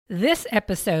This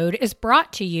episode is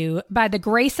brought to you by the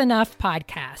Grace Enough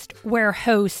podcast, where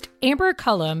host Amber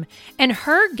Cullum and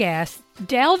her guests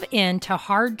delve into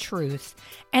hard truths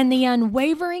and the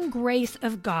unwavering grace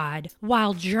of God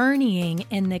while journeying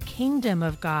in the kingdom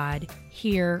of God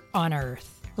here on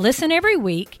earth. Listen every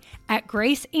week at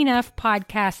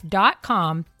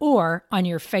graceenoughpodcast.com or on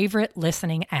your favorite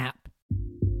listening app.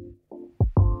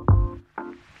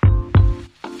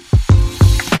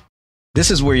 This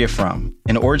is Where You're From,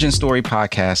 an origin story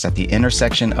podcast at the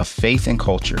intersection of faith and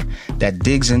culture that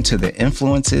digs into the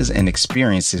influences and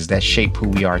experiences that shape who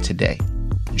we are today.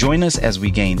 Join us as we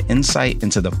gain insight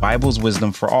into the Bible's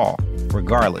wisdom for all,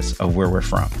 regardless of where we're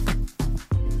from.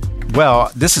 Well,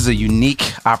 this is a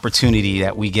unique opportunity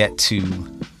that we get to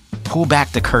pull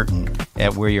back the curtain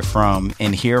at Where You're From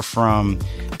and hear from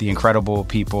the incredible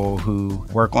people who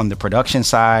work on the production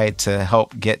side to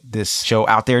help get this show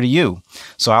out there to you.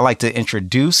 So I'd like to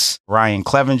introduce Ryan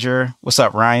Clevenger. What's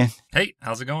up, Ryan? Hey,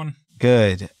 how's it going?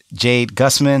 Good. Jade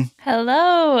Gussman.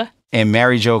 Hello. And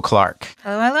Mary Jo Clark.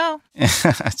 Hello.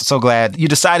 So glad you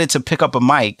decided to pick up a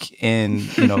mic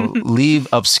and, leave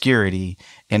obscurity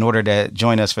in order to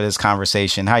join us for this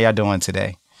conversation. How y'all doing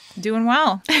today? Doing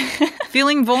well.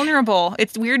 Feeling vulnerable.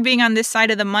 It's weird being on this side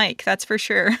of the mic, that's for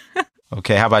sure.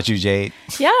 Okay, how about you, Jade?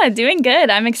 Yeah, doing good.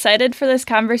 I'm excited for this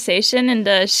conversation and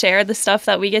to share the stuff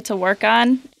that we get to work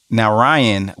on. Now,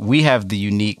 Ryan, we have the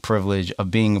unique privilege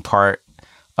of being a part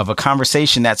of a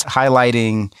conversation that's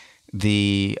highlighting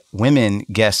the women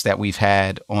guests that we've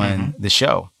had on the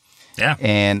show. Yeah.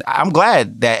 And I'm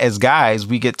glad that as guys,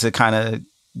 we get to kind of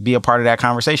be a part of that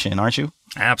conversation, aren't you?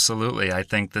 Absolutely. I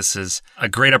think this is a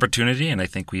great opportunity, and I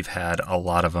think we've had a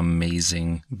lot of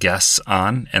amazing guests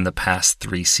on in the past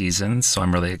 3 seasons, so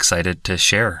I'm really excited to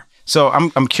share. So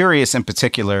I'm curious in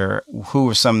particular, who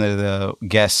are some of the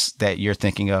guests that you're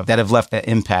thinking of that have left an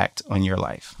impact on your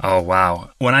life? Oh,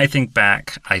 wow. When I think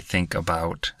back, I think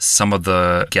about some of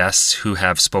the guests who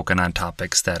have spoken on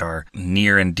topics that are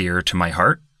near and dear to my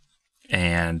heart,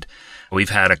 and we've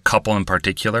had a couple in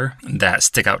particular that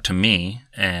stick out to me.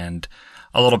 And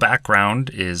a little background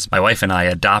is my wife and I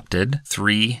adopted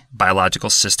 3 biological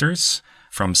sisters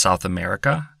from South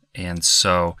America. And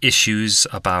so issues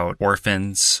about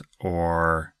orphans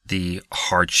or the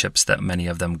hardships that many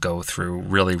of them go through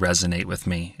really resonate with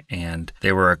me. And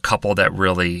there were a couple that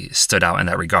really stood out in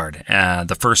that regard.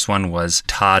 The first one was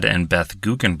Todd and Beth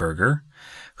Guggenberger,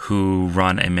 who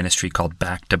run a ministry called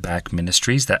Back to Back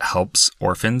Ministries that helps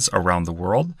orphans around the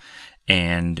world.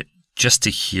 And just to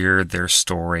hear their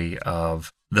story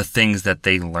of the things that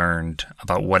they learned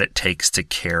about what it takes to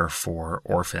care for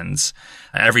orphans.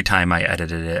 Every time I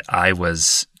edited it, I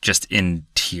was just in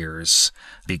tears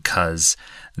because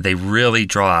they really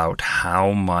draw out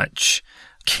how much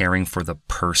caring for the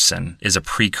person is a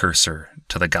precursor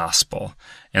to the gospel.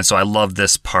 And so I love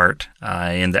this part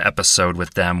in the episode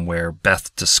with them where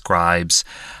Beth describes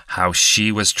how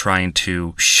she was trying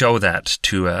to show that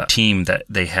to a team that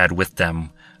they had with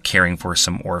them caring for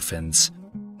some orphans.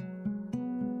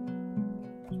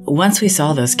 Once we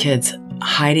saw those kids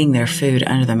hiding their food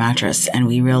under the mattress, and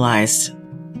we realized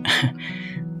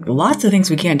lots of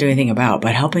things we can't do anything about,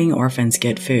 but helping orphans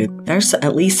get food, there's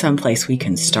at least some place we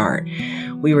can start.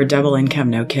 We were double income,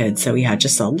 no kids, so we had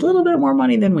just a little bit more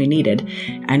money than we needed.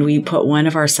 And we put one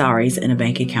of our salaries in a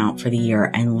bank account for the year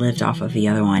and lived off of the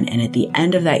other one. And at the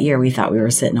end of that year, we thought we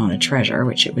were sitting on a treasure,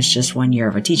 which it was just 1 year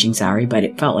of a teaching salary, but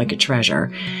it felt like a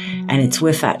treasure. And it's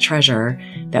with that treasure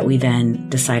that we then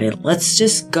decided, let's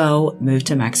just go move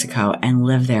to Mexico and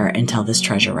live there until this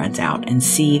treasure runs out and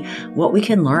see what we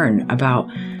can learn about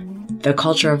the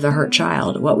culture of the hurt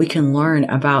child, what we can learn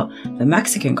about the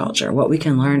Mexican culture, what we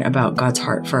can learn about God's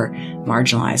heart for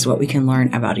marginalized, what we can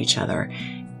learn about each other.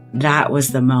 That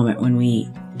was the moment when we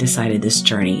decided this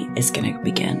journey is going to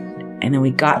begin. And then we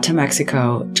got to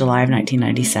Mexico, July of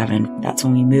 1997. That's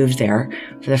when we moved there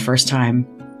for the first time.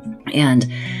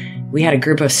 And we had a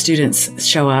group of students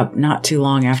show up not too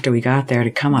long after we got there to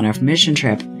come on our mission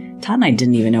trip. Todd and I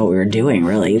didn't even know what we were doing,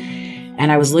 really. And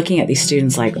I was looking at these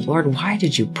students like, Lord, why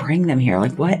did you bring them here?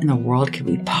 Like, what in the world could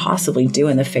we possibly do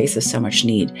in the face of so much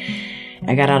need?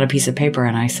 I got out a piece of paper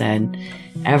and I said,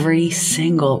 every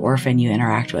single orphan you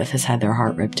interact with has had their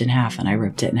heart ripped in half, and I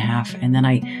ripped it in half. And then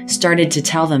I started to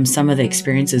tell them some of the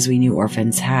experiences we knew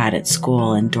orphans had at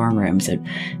school and dorm rooms at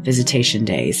visitation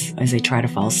days as they try to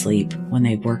fall asleep when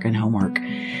they work and homework.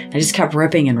 I just kept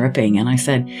ripping and ripping. And I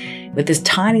said, with this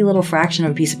tiny little fraction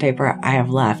of a piece of paper I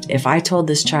have left, if I told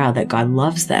this child that God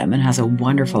loves them and has a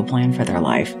wonderful plan for their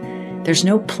life, there's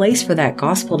no place for that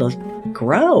gospel to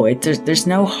grow. There's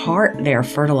no heart there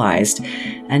fertilized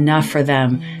enough for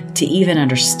them to even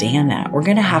understand that. We're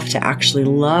going to have to actually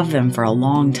love them for a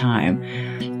long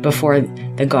time before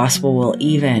the gospel will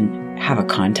even have a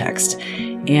context.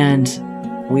 And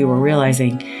we were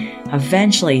realizing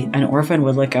eventually an orphan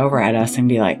would look over at us and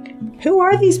be like, who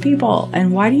are these people?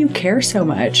 And why do you care so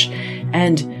much?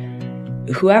 And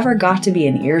whoever got to be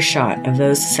in earshot of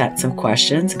those sets of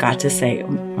questions got to say, oh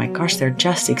my gosh, they're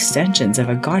just extensions of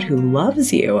a God who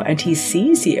loves you and he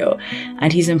sees you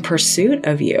and he's in pursuit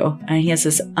of you and he has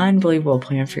this unbelievable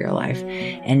plan for your life.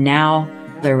 And now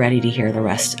they're ready to hear the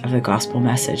rest of the gospel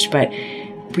message. But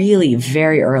really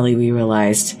very early, we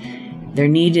realized there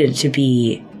needed to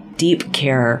be deep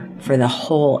care for the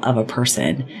whole of a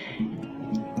person,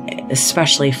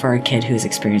 especially for a kid who's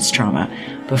experienced trauma,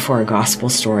 before a gospel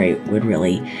story would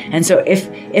really. And so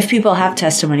if people have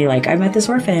testimony like, I met this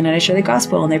orphan and I shared the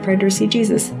gospel and they prayed to receive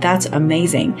Jesus, that's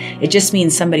amazing. It just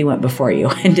means somebody went before you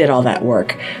and did all that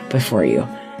work before you.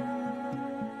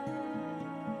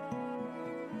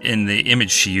 And the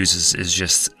image she uses is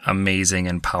just amazing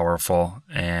and powerful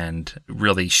and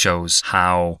really shows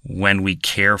how when we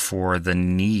care for the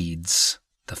needs,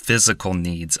 the physical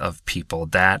needs of people,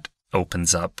 that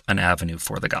opens up an avenue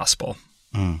for the gospel.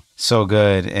 So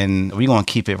good. And we're going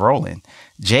to keep it rolling.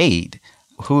 Jade,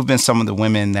 who have been some of the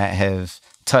women that have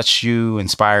touched you,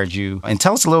 inspired you? And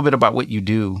tell us a little bit about what you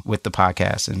do with the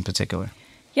podcast in particular.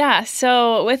 Yeah,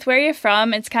 so with Where You're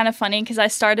From, it's kind of funny because I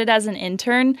started as an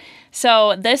intern.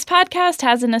 So this podcast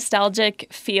has a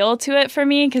nostalgic feel to it for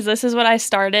me because this is what I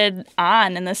started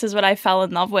on and this is what I fell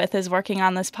in love with, is working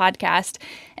on this podcast.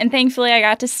 And thankfully I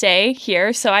got to stay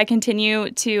here, so I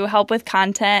continue to help with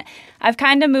content. I've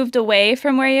kind of moved away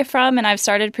from Where You're From and I've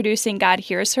started producing God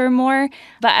Hears Her more.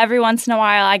 But every once in a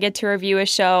while I get to review a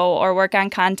show or work on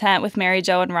content with Mary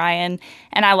Jo and Ryan,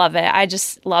 and I love it. I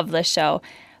just love this show.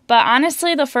 But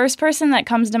honestly, the first person that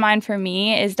comes to mind for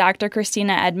me is Dr.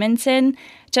 Christina Edmondson,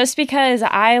 just because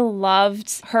I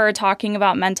loved her talking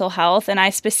about mental health, and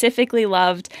I specifically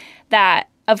loved that.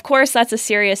 Of course, that's a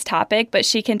serious topic, but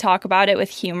she can talk about it with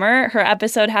humor. Her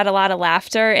episode had a lot of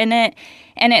laughter in it,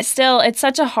 and it's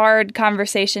such a hard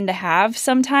conversation to have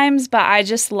sometimes, but I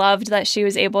just loved that she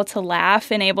was able to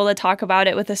laugh and able to talk about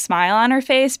it with a smile on her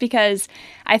face, because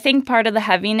I think part of the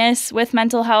heaviness with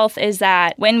mental health is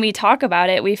that when we talk about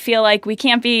it, we feel like we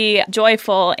can't be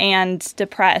joyful and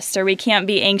depressed, or we can't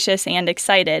be anxious and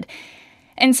excited.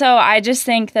 And so I just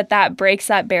think that breaks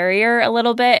that barrier a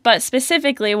little bit. But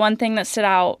specifically, one thing that stood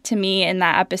out to me in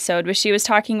that episode was she was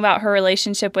talking about her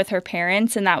relationship with her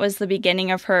parents, and that was the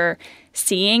beginning of her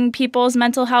seeing people's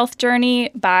mental health journey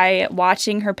by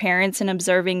watching her parents and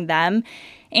observing them.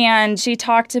 And she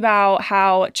talked about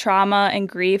how trauma and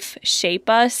grief shape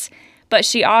us. But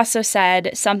she also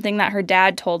said something that her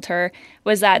dad told her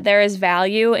was that there is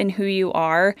value in who you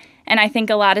are. And I think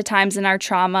a lot of times in our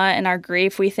trauma and our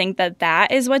grief, we think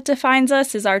that is what defines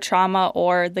us, is our trauma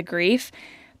or the grief.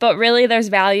 But really, there's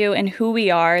value in who we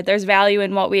are. There's value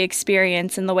in what we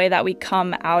experience and the way that we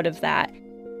come out of that.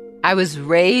 I was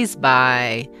raised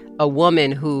by a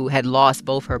woman who had lost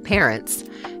both her parents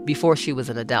before she was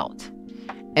an adult.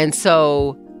 And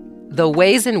so the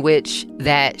ways in which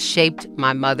that shaped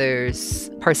my mother's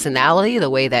personality, the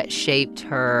way that shaped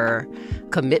her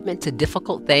commitment to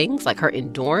difficult things, like her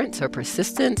endurance, her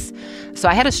persistence. So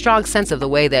I had a strong sense of the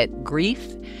way that grief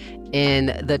and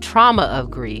the trauma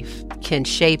of grief can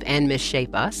shape and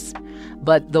misshape us,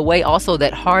 but the way also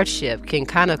that hardship can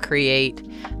kind of create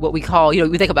what we call,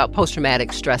 we think about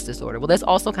post-traumatic stress disorder. Well, there's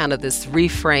also kind of this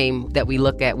reframe that we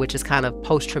look at, which is kind of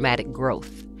post-traumatic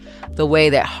growth. The way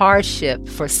that hardship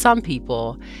for some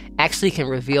people actually can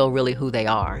reveal really who they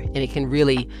are, and it can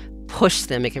really push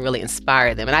them, it can really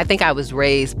inspire them. And I think I was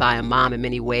raised by a mom in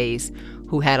many ways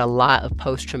who had a lot of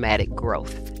post-traumatic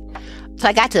growth. So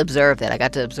I got to observe that. I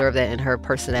got to observe that in her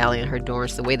personality and her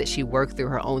endurance, the way that she worked through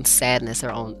her own sadness,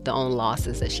 the own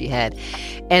losses that she had.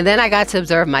 And then I got to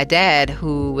observe my dad,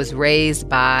 who was raised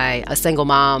by a single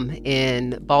mom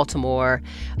in Baltimore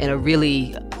in a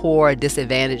really poor,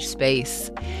 disadvantaged space,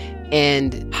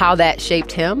 and how that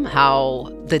shaped him,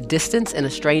 how the distance and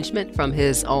estrangement from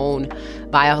his own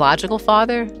biological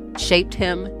father shaped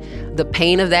him, the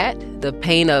pain of that, the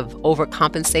pain of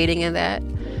overcompensating in that,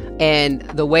 and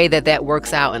the way that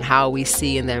works out and how we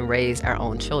see and then raise our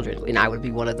own children. And I would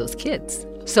be one of those kids.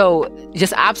 So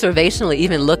just observationally,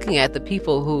 even looking at the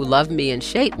people who loved me and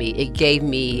shaped me, it gave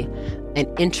me an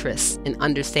interest in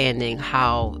understanding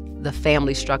how the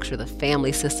family structure, the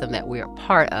family system that we're a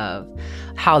part of,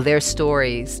 how their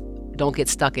stories don't get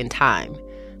stuck in time,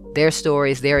 their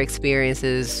stories, their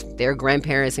experiences, their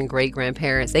grandparents and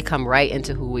great-grandparents, they come right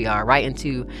into who we are, right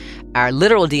into our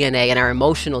literal DNA and our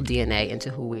emotional DNA into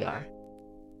who we are.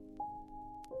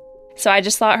 So I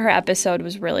just thought her episode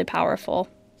was really powerful.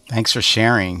 Thanks for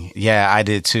sharing. Yeah, I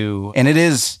did too. And it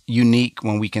is unique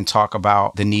when we can talk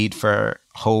about the need for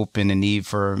hope and the need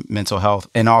for mental health,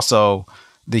 and also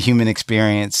the human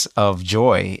experience of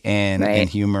joy and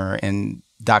humor. And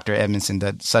Dr. Edmondson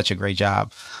did such a great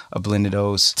job of blending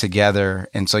those together.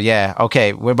 And so, yeah.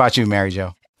 Okay. What about you, Mary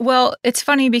Jo? Well, it's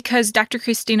funny because Dr.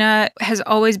 Christina has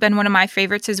always been one of my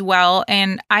favorites as well.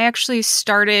 And I actually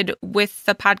started with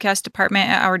the podcast department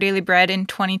at Our Daily Bread in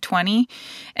 2020.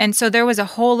 And so there was a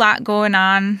whole lot going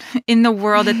on in the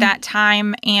world at that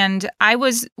time. And I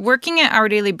was working at Our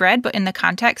Daily Bread, but in the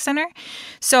contact center.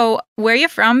 So Where You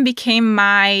From became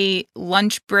my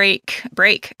lunch break,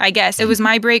 I guess. It was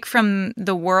my break from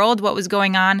the world, what was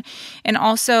going on. And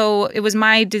also it was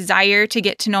my desire to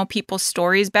get to know people's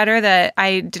stories better that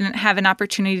I didn't have an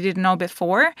opportunity to know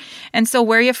before. And so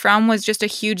Where You From was just a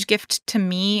huge gift to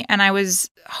me. And I was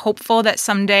hopeful that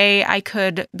someday I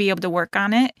could be able to work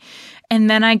on it. And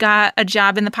then I got a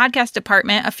job in the podcast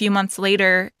department a few months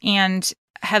later and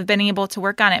have been able to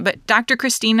work on it. But Dr.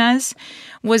 Christina's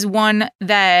was one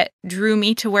that drew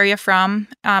me to Where You From.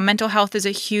 Mental health is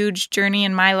a huge journey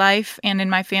in my life and in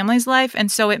my family's life. And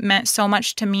so it meant so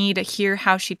much to me to hear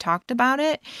how she talked about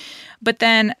it. But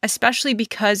then, especially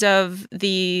because of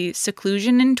the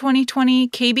seclusion in 2020,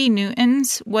 KB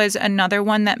Newton's was another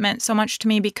one that meant so much to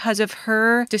me because of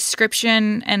her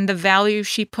description and the value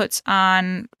she puts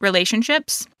on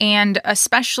relationships, and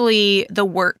especially the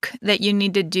work that you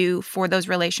need to do for those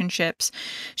relationships.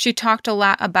 She talked a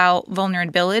lot about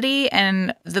vulnerability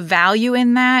and the value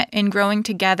in that, in growing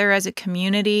together as a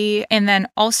community, and then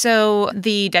also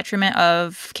the detriment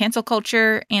of cancel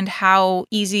culture and how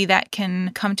easy that can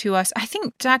come to us. I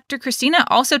think Dr. Christina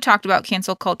also talked about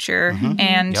cancel culture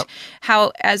and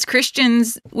how as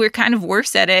Christians, we're kind of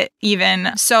worse at it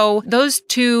even. So those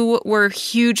two were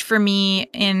huge for me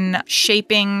in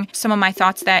shaping some of my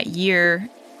thoughts that year.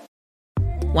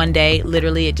 One day,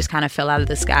 literally, it just kind of fell out of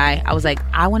the sky. I was like,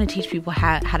 I want to teach people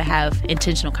how to have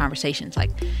intentional conversations,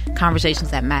 like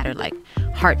conversations that matter, like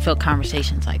heartfelt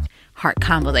conversations, like heart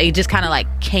combos. It just kind of like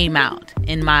came out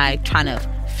in my trying to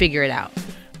figure it out.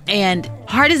 And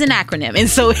HEART is an acronym. And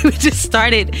so we just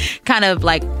started kind of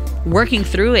like working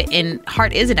through it. And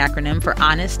HEART is an acronym for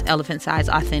honest, elephant-sized,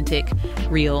 authentic,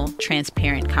 real,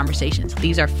 transparent conversations.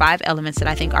 These are 5 elements that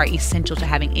I think are essential to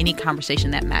having any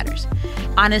conversation that matters.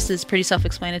 Honest is pretty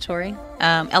self-explanatory.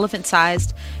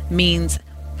 Elephant-sized means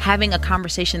having a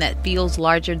conversation that feels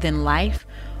larger than life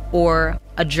or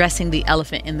addressing the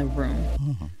elephant in the room.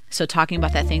 Mm-hmm. So talking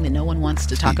about that thing that no one wants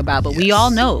to talk about, but we all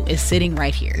know is sitting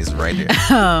right here. It's right here.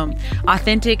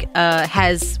 Authentic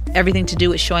has everything to do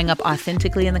with showing up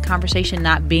authentically in the conversation,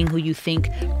 not being who you think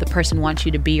the person wants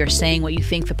you to be or saying what you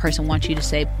think the person wants you to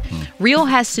say. Real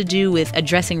has to do with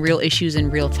addressing real issues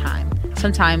in real time.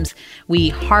 Sometimes we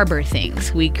harbor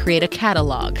things. We create a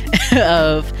catalog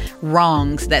of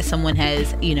wrongs that someone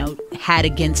has, had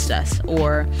against us,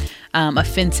 or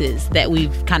offenses that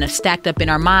we've kind of stacked up in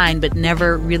our mind but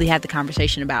never really had the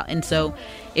conversation about. And so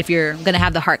if you're going to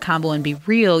have the heart combo and be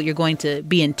real, you're going to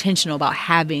be intentional about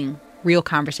having real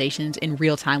conversations in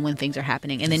real time when things are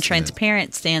happening. And then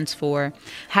transparent stands for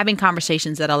having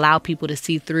conversations that allow people to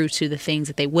see through to the things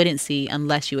that they wouldn't see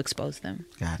unless you expose them.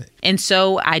 Got it. And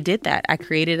so I did that. I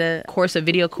created a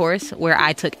video course where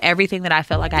I took everything that I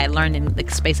felt like I had learned in the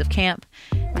space of camp,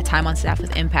 my time on staff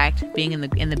with Impact, being in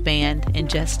the band, and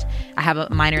just I have a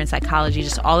minor in psychology,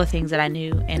 just all the things that I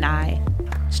knew, and I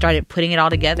started putting it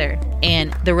all together.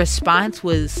 And the response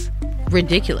was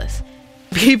ridiculous.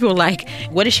 People like,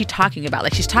 what is she talking about?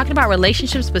 Like, she's talking about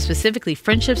relationships, but specifically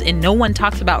friendships, and no one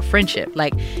talks about friendship.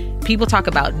 Like, people talk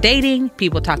about dating,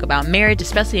 people talk about marriage,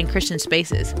 especially in Christian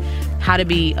spaces, how to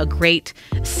be a great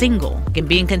single and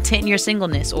being content in your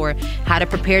singleness, or how to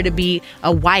prepare to be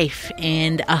a wife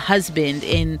and a husband.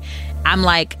 And I'm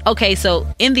like, okay, so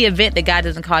in the event that God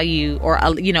doesn't call you or,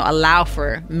 allow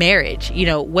for marriage,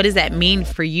 what does that mean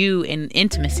for you in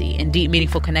intimacy and deep,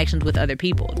 meaningful connections with other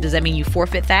people? Does that mean you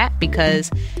forfeit that because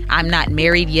I'm not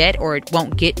married yet or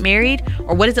won't get married?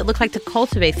 Or what does it look like to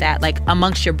cultivate that, like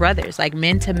amongst your brothers, like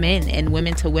men to men and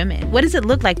women to women? What does it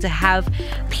look like to have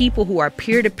people who are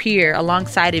peer to peer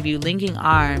alongside of you, linking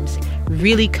arms,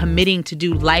 really committing to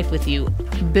do life with you?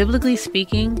 Biblically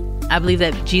speaking, I believe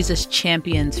that Jesus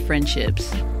champions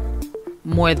friendships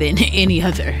more than any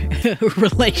other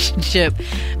relationship.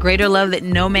 Greater love that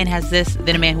no man has this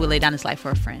than a man who would lay down his life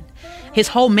for a friend. His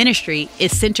whole ministry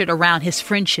is centered around his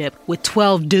friendship with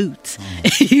 12 dudes.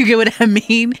 You get what I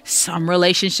mean? Some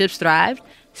relationships thrived,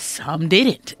 some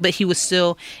didn't, but he was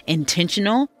still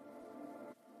intentional.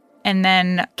 And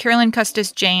then Carolyn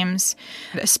Custis James,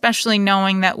 especially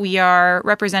knowing that we are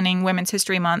representing Women's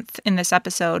History Month in this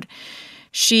episode,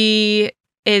 she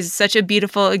is such a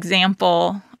beautiful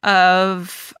example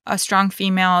of a strong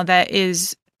female that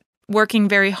is working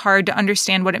very hard to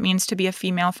understand what it means to be a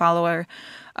female follower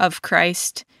of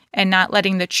Christ and not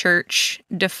letting the church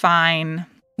define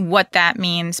what that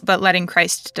means, but letting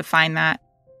Christ define that.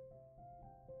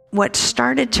 What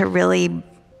started to really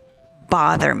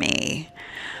bother me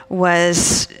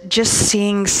was just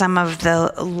seeing some of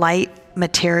the light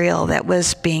material that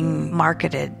was being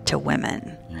marketed to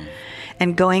women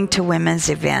and going to women's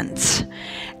events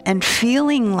and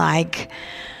feeling like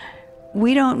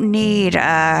we don't need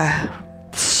a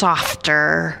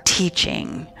softer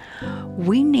teaching.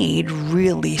 We need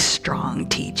really strong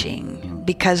teaching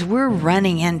because we're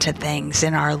running into things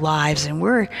in our lives and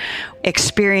we're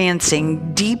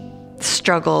experiencing deep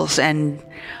struggles and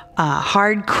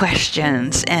hard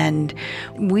questions, and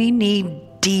we need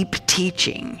deep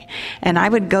teaching. And I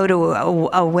would go to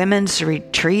a women's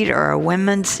retreat or a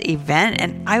women's event,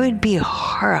 and I would be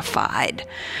horrified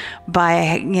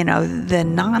by, the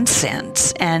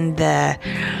nonsense and the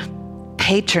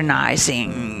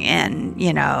patronizing and,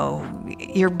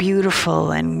 you're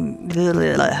beautiful and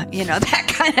that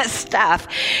kind of stuff.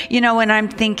 When I'm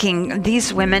thinking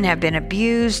these women have been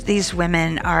abused, these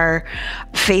women are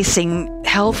facing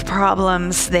health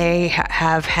problems, they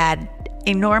have had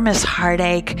enormous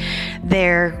heartache,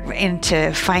 they're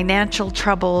into financial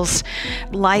troubles,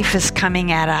 life is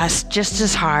coming at us just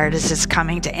as hard as it's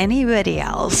coming to anybody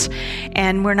else,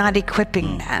 and we're not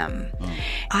equipping them.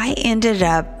 I ended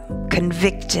up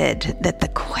convicted that the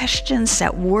questions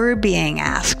that were being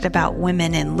asked about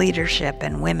women in leadership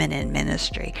and women in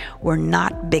ministry were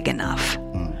not big enough.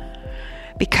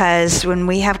 Because when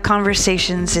we have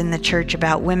conversations in the church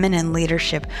about women in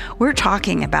leadership, we're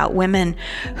talking about women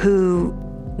who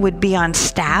would be on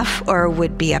staff or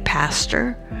would be a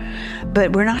pastor,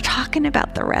 but we're not talking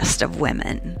about the rest of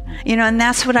women. And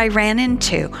that's what I ran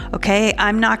into. Okay,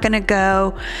 I'm not going to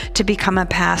go to become a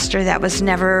pastor. That was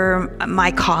never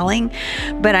my calling,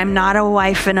 but I'm not a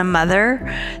wife and a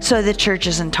mother, so the church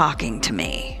isn't talking to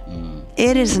me.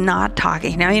 It is not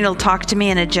talking. Now, it'll talk to me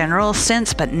in a general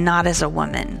sense, but not as a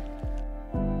woman.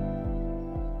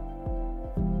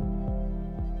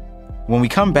 When we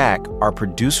come back, our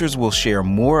producers will share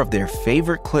more of their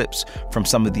favorite clips from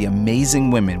some of the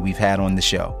amazing women we've had on the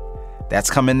show. That's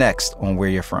coming next on Where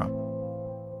You're From.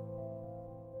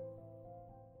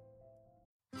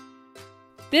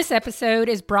 This episode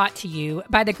is brought to you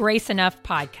by the Grace Enough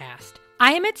podcast.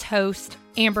 I am its host,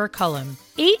 Amber Cullum.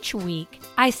 Each week,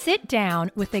 I sit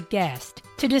down with a guest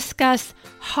to discuss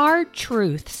hard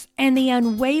truths and the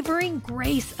unwavering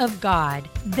grace of God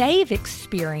they've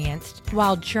experienced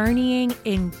while journeying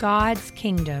in God's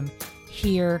kingdom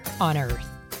here on earth.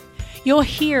 You'll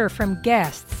hear from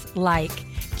guests like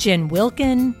Jen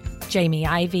Wilkin, Jamie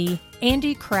Ivey,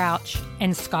 Andy Crouch,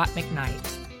 and Scott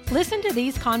McKnight. Listen to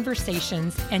these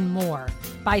conversations and more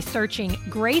by searching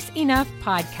Grace Enough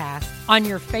Podcast on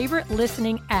your favorite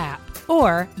listening app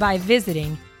or by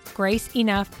visiting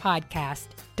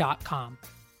graceenoughpodcast.com.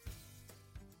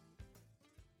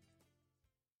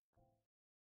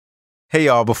 Hey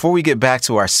y'all, before we get back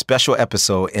to our special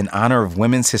episode in honor of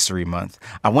Women's History Month,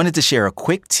 I wanted to share a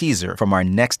quick teaser from our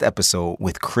next episode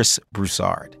with Chris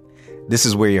Broussard. This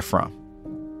is Where You're From.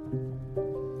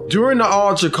 During the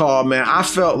altar call, man, I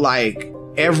felt like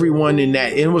everyone in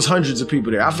that, it was hundreds of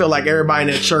people there. I felt like everybody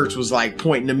in that church was like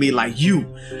pointing to me like, you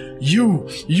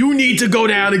need to go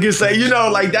down and get saved.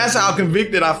 Like that's how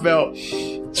convicted I felt.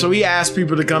 So he asked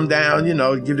people to come down,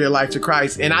 give their life to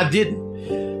Christ. And I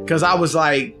didn't, because I was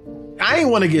like, I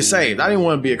didn't want to get saved. I didn't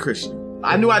want to be a Christian.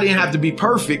 I knew I didn't have to be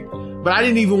perfect, but I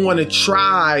didn't even want to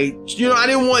try. I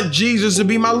didn't want Jesus to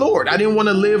be my Lord. I didn't want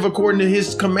to live according to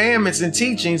his commandments and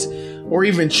teachings or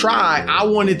even try. I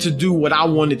wanted to do what I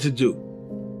wanted to do.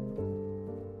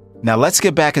 Now let's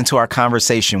get back into our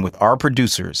conversation with our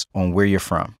producers on Where You're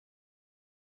From.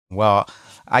 Well,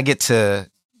 I get to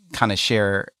kind of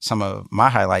share some of my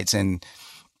highlights. And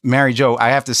Mary Jo, I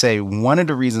have to say, one of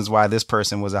the reasons why this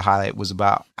person was a highlight was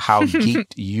about how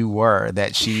geeked you were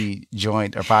that she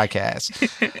joined our podcast.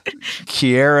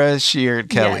 Kiera Sheard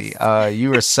Kelly, yes.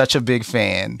 You are such a big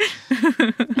fan.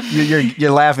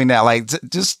 You're laughing now. Like,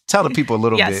 just tell the people a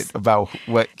little Yes. bit about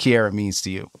what Kiara means to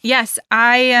you. Yes,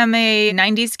 I am a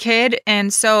 90s kid.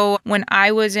 And so when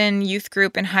I was in youth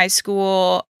group in high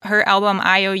school, her album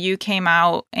IOU came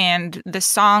out, and the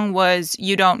song was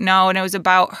You Don't Know. And it was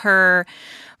about her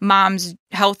mom's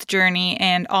health journey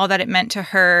and all that it meant to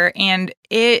her. And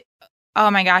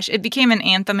oh my gosh, it became an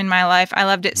anthem in my life. I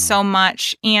loved it so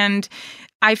much. And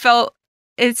I felt,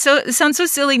 it sounds so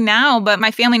silly now, but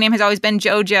my family name has always been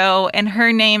JoJo, and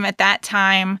her name at that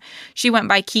time, she went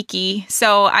by Kiki.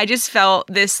 So I just felt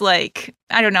this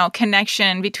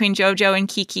connection between JoJo and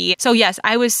Kiki. So yes,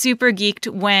 I was super geeked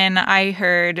when I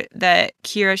heard that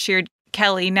Kiara Sheard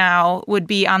Kelly now would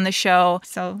be on the show.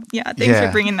 So yeah, thanks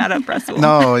for bringing that up, Russell.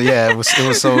 No, yeah, it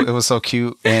was so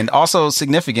cute and also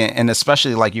significant, and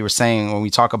especially like you were saying when we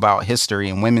talk about history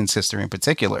and women's history in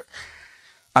particular.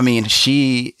 I mean,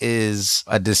 she is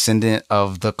a descendant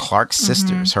of the Clark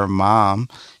sisters. Her mom,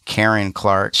 Karen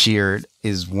Clark Sheard,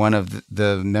 is one of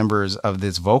the members of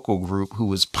this vocal group who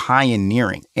was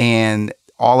pioneering, and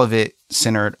all of it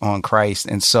centered on Christ.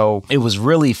 And so it was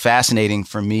really fascinating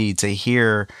for me to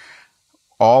hear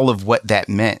all of what that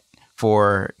meant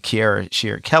for Kiara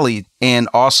Sheard Kelly, and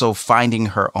also finding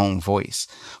her own voice.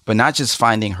 But not just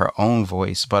finding her own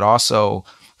voice, but also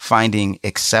finding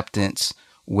acceptance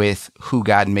with who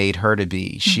God made her to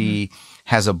be. She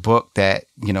has a book that,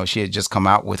 she had just come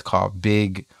out with called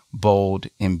Big, Bold,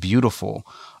 and Beautiful,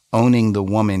 Owning the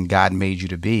Woman God Made You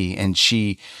to Be. And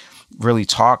she really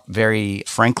talked very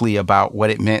frankly about what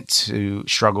it meant to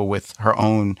struggle with her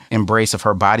own embrace of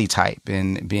her body type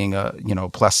and being a,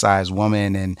 plus size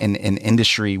woman, and in an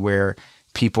industry where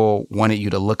people wanted you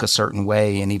to look a certain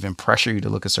way and even pressure you to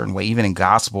look a certain way, even in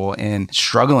gospel, and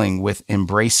struggling with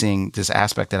embracing this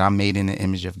aspect that I'm made in the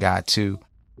image of God too.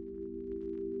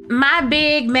 My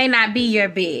big may not be your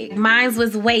big. Mine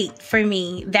was weight for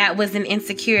me. That was an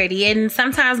insecurity. And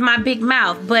sometimes my big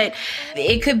mouth, but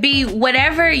it could be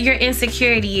whatever your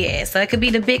insecurity is. So it could be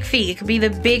the big feet. It could be the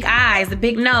big eyes, the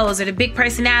big nose, or the big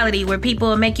personality, where people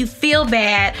will make you feel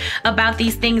bad about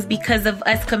these things because of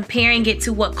us comparing it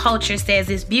to what culture says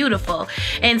is beautiful.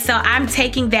 And so I'm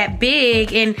taking that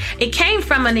big, and it came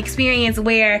from an experience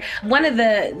where one of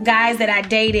the guys that I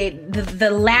dated,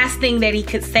 the last thing that he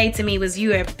could say to me was,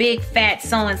 "You are big fat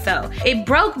so-and-so." It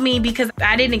broke me because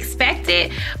I didn't expect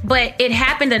it, but it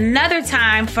happened another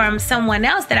time from someone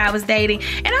else that I was dating.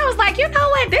 And I was like, you know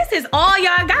what? This is all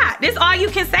y'all got. This is all you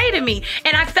can say to me.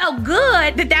 And I felt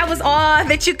good that that was all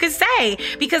that you could say,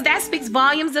 because that speaks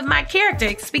volumes of my character.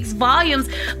 It speaks volumes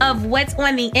of what's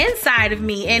on the inside of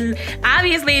me. And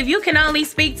obviously, if you can only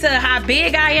speak to how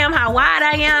big I am, how wide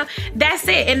I am, that's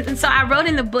it. And so I wrote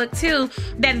in the book too,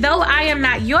 that though I am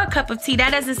not your cup of tea,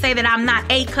 that doesn't say that I'm not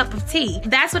a cup of tea.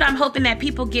 That's what I'm hoping that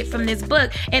people get from this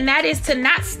book, and that is to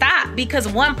not stop because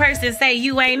one person say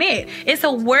you ain't it. It's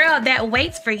a world that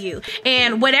waits for you,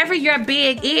 and whatever your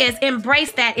big is,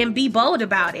 embrace that and be bold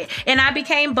about it. And I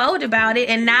became bold about it,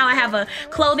 and now I have a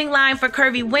clothing line for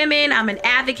curvy women. I'm an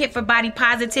advocate for body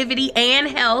positivity and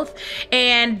health,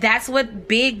 and that's what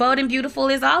Big, Bold, and Beautiful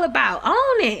is all about.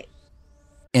 Own it.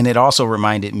 And it also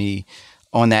reminded me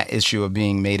on that issue of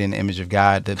being made in the image of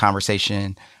God, the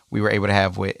conversation we were able to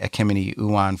have with Ekemini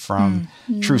Uwan from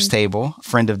Truth's Table,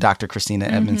 friend of Dr. Christina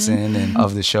Edmondson and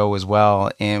of the show as well.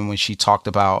 And when she talked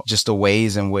about just the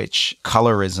ways in which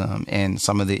colorism and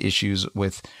some of the issues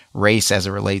with race as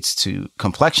it relates to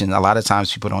complexion, a lot of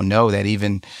times people don't know that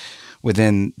even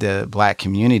within the Black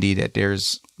community that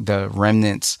there's the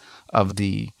remnants of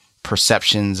the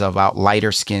perceptions about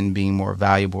lighter skin being more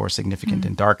valuable or significant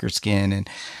than darker skin, and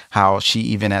how she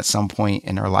even at some point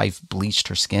in her life bleached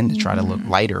her skin to try to look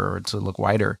lighter or to look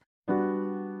whiter.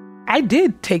 I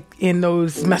did take in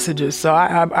those messages, so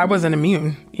I wasn't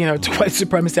immune, to white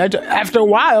supremacy. After a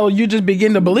while, you just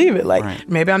begin to believe it. Like,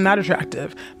 maybe I'm not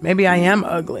attractive. Maybe I am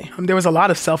ugly. There was a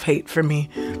lot of self-hate for me,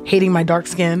 hating my dark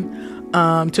skin,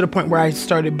 to the point where I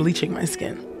started bleaching my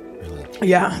skin. Really?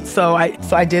 Yeah. So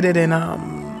I did it in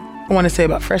I want to say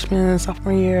about freshman and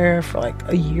sophomore year for like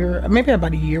a year, maybe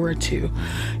about a year or two,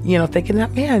 thinking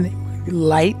that, man,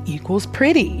 light equals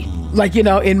pretty. Like,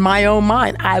 in my own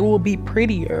mind, I will be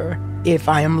prettier if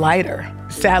I am lighter.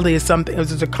 Sadly, it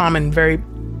was just a common,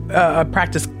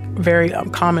 practice very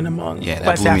common among West that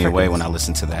blew Africans. me away when I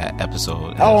listened to that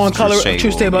episode. On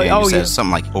Truth's Table. Yeah, said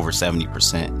something like over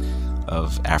 70%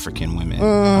 of African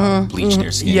women bleach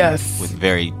their skin with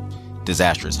very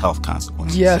disastrous health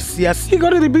consequences. Yes. You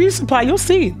go to the beauty supply, you'll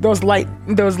see those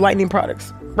lightning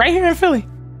products right here in Philly.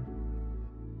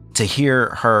 To hear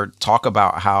her talk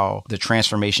about how the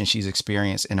transformation she's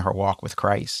experienced in her walk with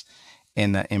Christ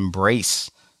and the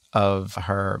embrace of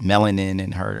her melanin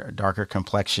and her darker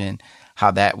complexion,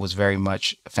 how that was very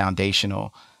much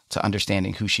foundational to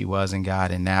understanding who she was in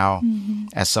God. And now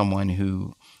as someone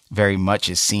who very much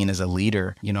is seen as a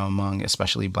leader, you know, among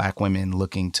especially Black women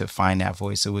looking to find that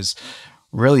voice. It was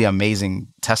really amazing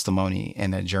testimony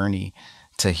and a journey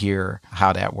to hear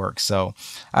how that works. So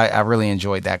I really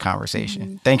enjoyed that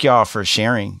conversation. Thank y'all for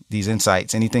sharing these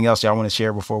insights. Anything else y'all want to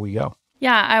share before we go?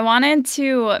 Yeah, I wanted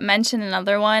to mention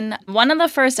another one. One of the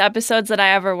first episodes that I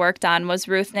ever worked on was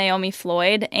Ruth Naomi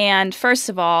Floyd. And first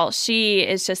of all, she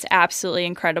is just absolutely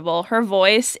incredible. Her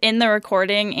voice in the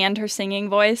recording and her singing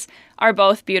voice are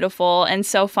both beautiful and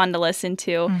so fun to listen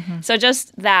to. So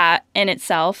just that in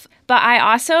itself. But I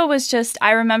also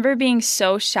I remember being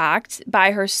so shocked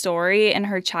by her story and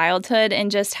her childhood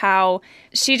and just how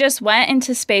she just went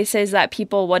into spaces that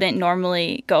people wouldn't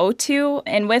normally go to.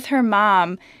 And with her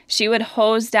mom, she would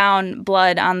hose down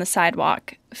blood on the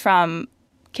sidewalk from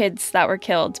kids that were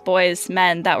killed, boys,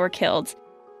 men that were killed.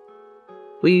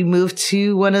 We moved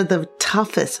to one of the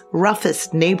toughest,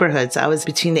 roughest neighborhoods. I was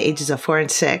between the ages of 4 and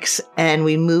 6, and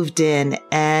we moved in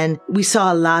and we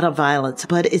saw a lot of violence,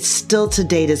 but it still to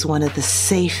date is one of the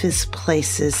safest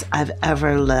places I've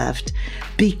ever lived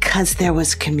because there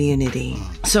was community.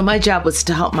 So my job was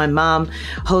to help my mom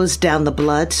hose down the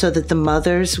blood so that the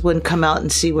mothers wouldn't come out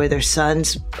and see where their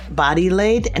son's body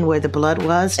laid and where the blood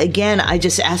was. Again, I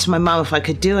just asked my mom if I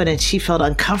could do it, and she felt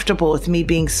uncomfortable with me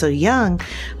being so young,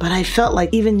 but I felt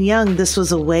like even young, this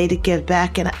was a way to give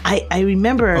back. And I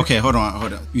remember... Okay, hold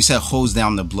on. You said hose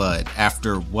down the blood.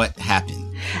 After what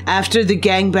happened? After the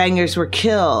gangbangers were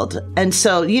killed. And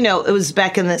so, you know, it was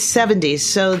back in the 70s.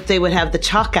 So they would have the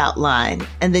chalk outline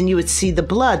and then you would see the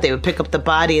blood. They would pick up the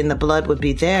body and the blood would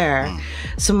be there.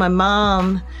 So my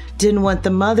mom didn't want the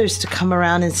mothers to come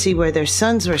around and see where their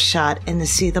sons were shot and to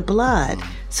see the blood.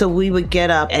 So we would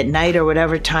get up at night or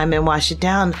whatever time and wash it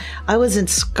down. I wasn't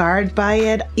scarred by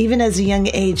it. Even as a young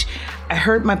age, I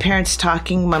heard my parents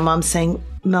talking, my mom saying,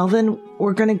 Melvin,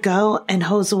 we're going to go and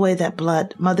hose away that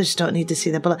blood. Mothers don't need to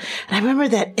see that blood. And I remember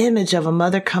that image of a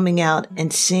mother coming out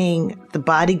and seeing the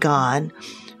body gone,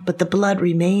 but the blood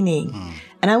remaining.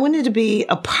 And I wanted to be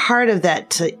a part of that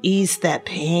to ease that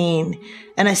pain.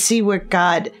 And I see where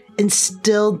God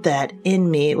instilled that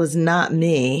in me. It was not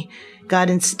me. God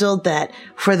instilled that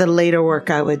for the later work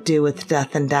I would do with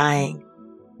death and dying.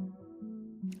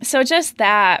 So just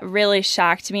that really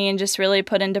shocked me and just really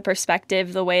put into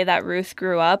perspective the way that Ruth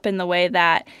grew up and the way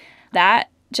that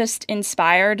just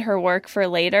inspired her work for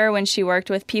later when she worked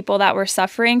with people that were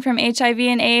suffering from HIV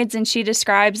and AIDS. And she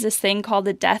describes this thing called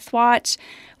the Death Watch,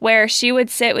 where she would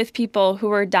sit with people who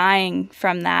were dying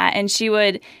from that, and she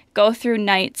would go through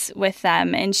nights with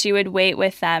them and she would wait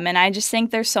with them. And I just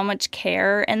think there's so much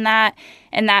care in that.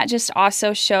 And that just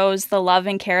also shows the love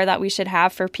and care that we should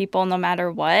have for people no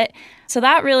matter what. So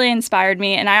that really inspired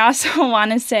me. And I also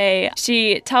want to say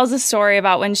she tells a story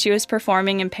about when she was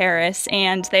performing in Paris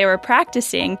and they were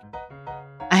practicing.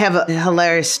 I have a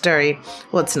hilarious story.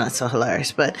 Well, it's not so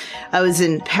hilarious, but I was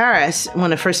in Paris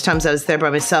one of the first times I was there by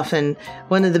myself, and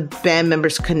one of the band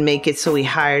members couldn't make it, so we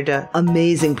hired an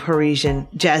amazing Parisian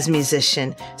jazz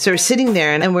musician. So we're sitting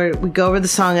there, and we go over the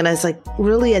song, and I was like,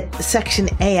 really at section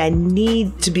A, I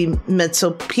need to be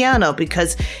mezzo piano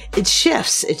because it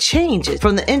shifts, it changes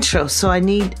from the intro, so I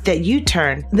need that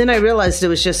U-turn. Then I realized it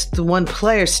was just the one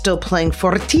player still playing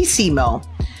fortissimo.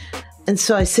 And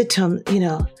so I said to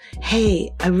him, hey,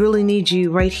 I really need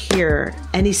you right here.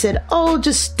 And he said, oh,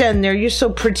 just stand there. You're so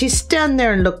pretty. Stand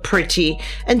there and look pretty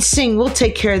and sing. We'll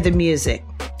take care of the music.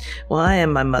 Well, I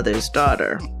am my mother's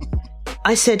daughter.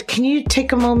 I said, can you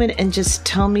take a moment and just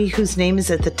tell me whose name is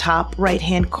at the top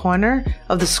right-hand corner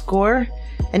of the score?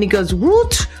 And he goes,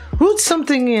 Ruth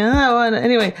something.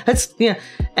 Anyway,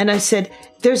 And I said,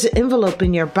 there's an envelope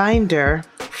in your binder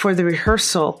for the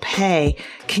rehearsal pay.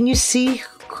 Can you see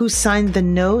who signed the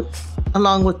note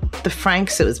along with the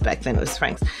francs? It was back then, it was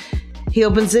francs. He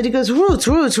opens it, he goes,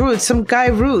 Ruth, some guy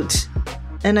Root.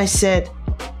 And I said,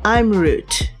 I'm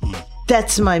Root.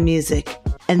 That's my music,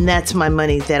 and that's my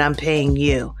money that I'm paying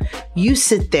you. You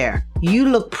sit there, you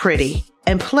look pretty,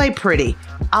 and play pretty.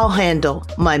 I'll handle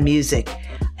my music.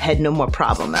 Had no more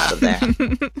problem out of there.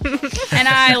 And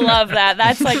I love that.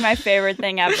 That's like my favorite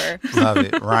thing ever. Love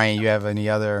it. Ryan, you have any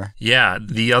other? Yeah,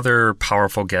 the other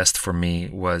powerful guest for me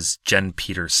was Jen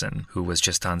Peterson, who was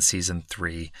just on season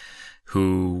 3,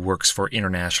 who works for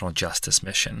International Justice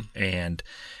Mission. And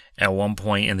at one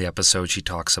point in the episode, she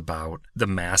talks about the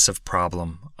massive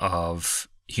problem of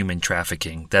human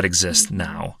trafficking that exists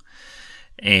now.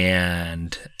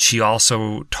 And she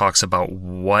also talks about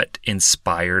what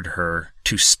inspired her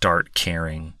to start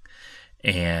caring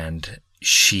and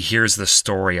she hears the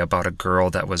story about a girl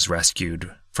that was rescued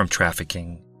from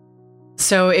trafficking.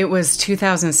 So it was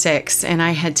 2006, and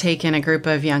I had taken a group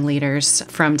of young leaders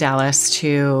from Dallas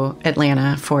to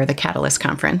Atlanta for the Catalyst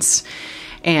Conference.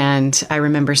 And I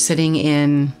remember sitting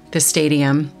in the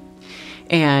stadium,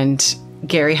 and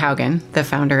Gary Haugen, the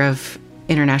founder of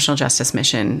International Justice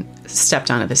Mission,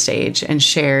 stepped onto the stage and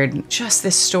shared just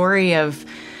this story of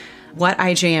what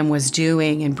IJM was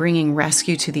doing and bringing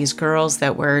rescue to these girls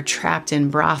that were trapped in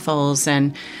brothels.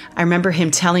 And I remember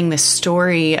him telling this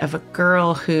story of a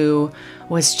girl who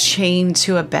was chained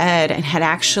to a bed and had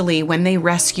actually, when they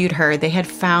rescued her, they had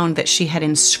found that she had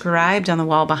inscribed on the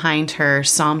wall behind her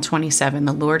Psalm 27,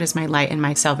 "The Lord is my light and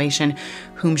my salvation,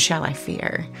 whom shall I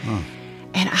fear?"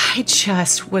 And I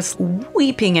just was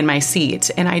weeping in my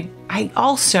seat. And I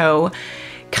also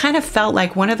kind of felt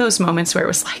like one of those moments where it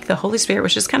was like the Holy Spirit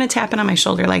was just kind of tapping on my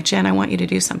shoulder, like, "Jen, I want you to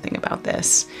do something about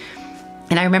this."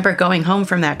 And I remember going home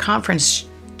from that conference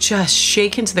just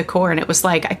shaken to the core. And it was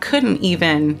like I couldn't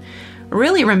even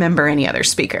really remember any other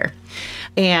speaker.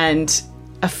 And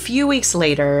a few weeks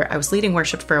later, I was leading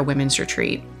worship for a women's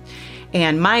retreat.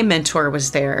 And my mentor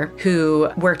was there, who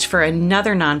worked for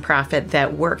another nonprofit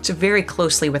that worked very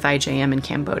closely with IJM in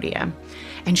Cambodia.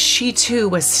 And she too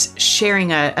was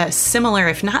sharing a similar,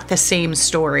 if not the same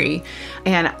story.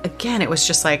 And again, it was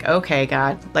just like, okay,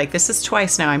 God, like this is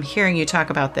twice now I'm hearing you talk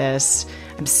about this.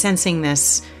 I'm sensing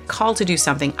this call to do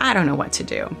something. I don't know what to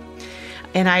do.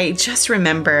 And I just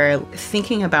remember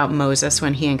thinking about Moses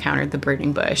when he encountered the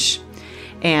burning bush.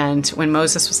 And when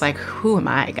Moses was like, "Who am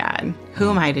I, God? Who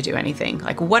am I to do anything?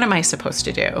 Like, what am I supposed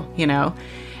to do?" You know?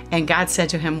 And God said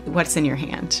to him, "What's in your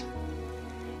hand?"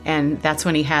 And that's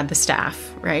when he had the staff,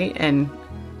 right? And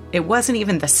it wasn't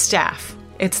even the staff.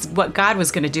 It's what God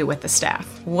was going to do with the staff.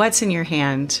 What's in your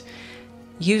hand?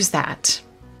 Use that.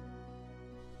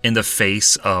 In the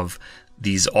face of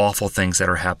these awful things that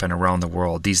are happening around the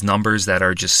world, these numbers that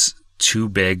are just too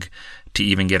big to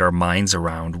even get our minds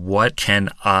around, what can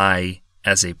I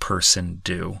as a person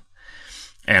do?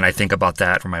 And I think about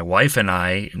that for my wife and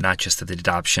I, not just the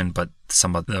adoption, but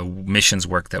some of the missions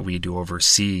work that we do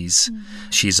overseas. Mm-hmm.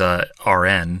 She's a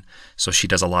RN, so she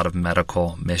does a lot of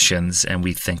medical missions, and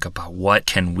we think about what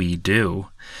can we do?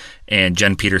 And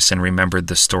Jen Peterson remembered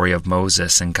the story of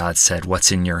Moses, and God said,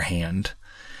 "What's in your hand?"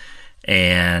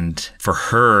 And for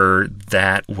her,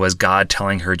 that was God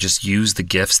telling her, just use the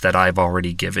gifts that I've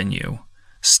already given you.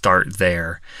 Start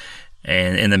there.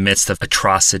 And in the midst of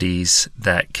atrocities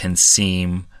that can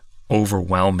seem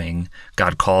overwhelming,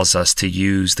 God calls us to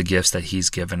use the gifts that He's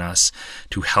given us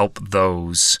to help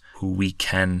those who we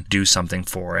can do something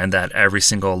for, and that every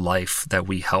single life that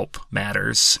we help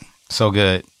matters. So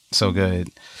good. So good.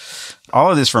 All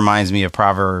of this reminds me of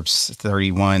Proverbs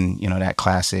 31, that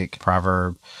classic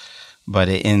proverb. But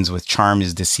it ends with, "Charm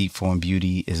is deceitful and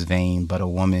beauty is vain, but a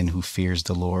woman who fears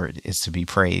the Lord is to be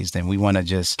praised." And we want to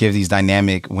just give these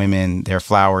dynamic women their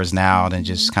flowers now and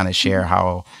just kind of share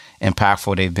how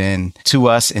impactful they've been to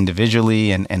us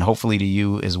individually and hopefully to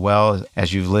you as well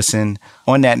as you've listened.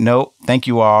 On that note, thank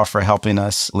you all for helping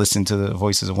us listen to the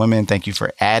voices of women. Thank you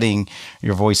for adding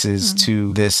your voices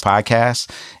to this podcast.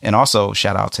 And also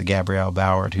shout out to Gabrielle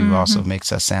Boward, who also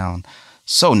makes us sound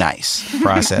so nice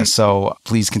process. So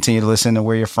please continue to listen to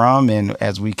Where You're From, and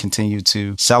as we continue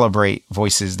to celebrate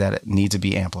voices that need to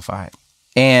be amplified.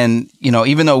 And,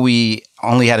 even though we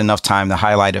only had enough time to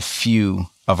highlight a few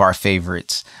of our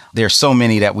favorites, there's so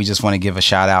many that we just want to give a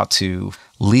shout out to: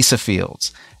 Lisa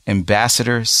Fields,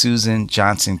 Ambassador Susan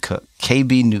Johnson Cook,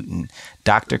 KB Newton,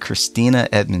 Dr. Christina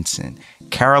Edmondson,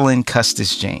 Carolyn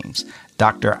Custis James,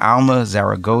 Dr. Alma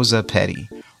Zaragoza Petty,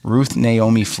 Ruth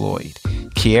Naomi Floyd,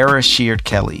 Kiara Sheard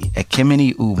Kelly,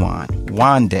 Ekimini Uwan,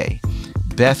 Wande,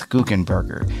 Beth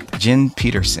Guckenberger, Jen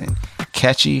Peterson,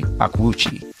 Kechi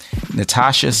Akwuchi,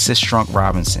 Natasha Sistrunk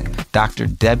Robinson, Dr.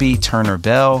 Debbie Turner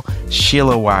Bell,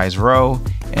 Sheila Wise Rowe,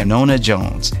 and Nona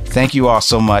Jones. Thank you all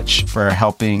so much for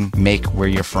helping make Where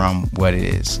You're From what it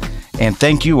is. And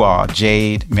thank you all,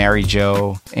 Jade, Mary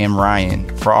Jo, and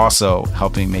Ryan, for also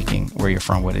helping making Where You're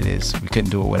From what it is. We couldn't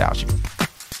do it without you.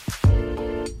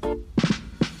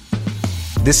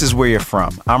 This is Where You're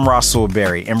From. I'm Rasul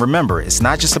Berry. And remember, it's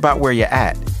not just about where you're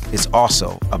at, it's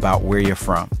also about where you're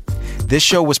from. This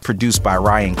show was produced by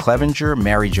Ryan Clevenger,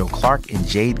 Mary Jo Clark, and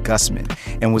Jade Gussman,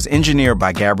 and was engineered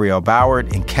by Gabrielle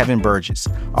Boward and Kevin Burgess.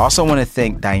 I also want to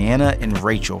thank Diana and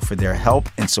Rachel for their help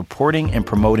in supporting and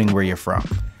promoting Where You're From.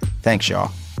 Thanks,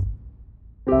 y'all.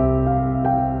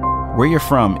 Where You're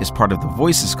From is part of the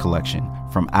Voices collection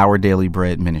from Our Daily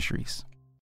Bread Ministries.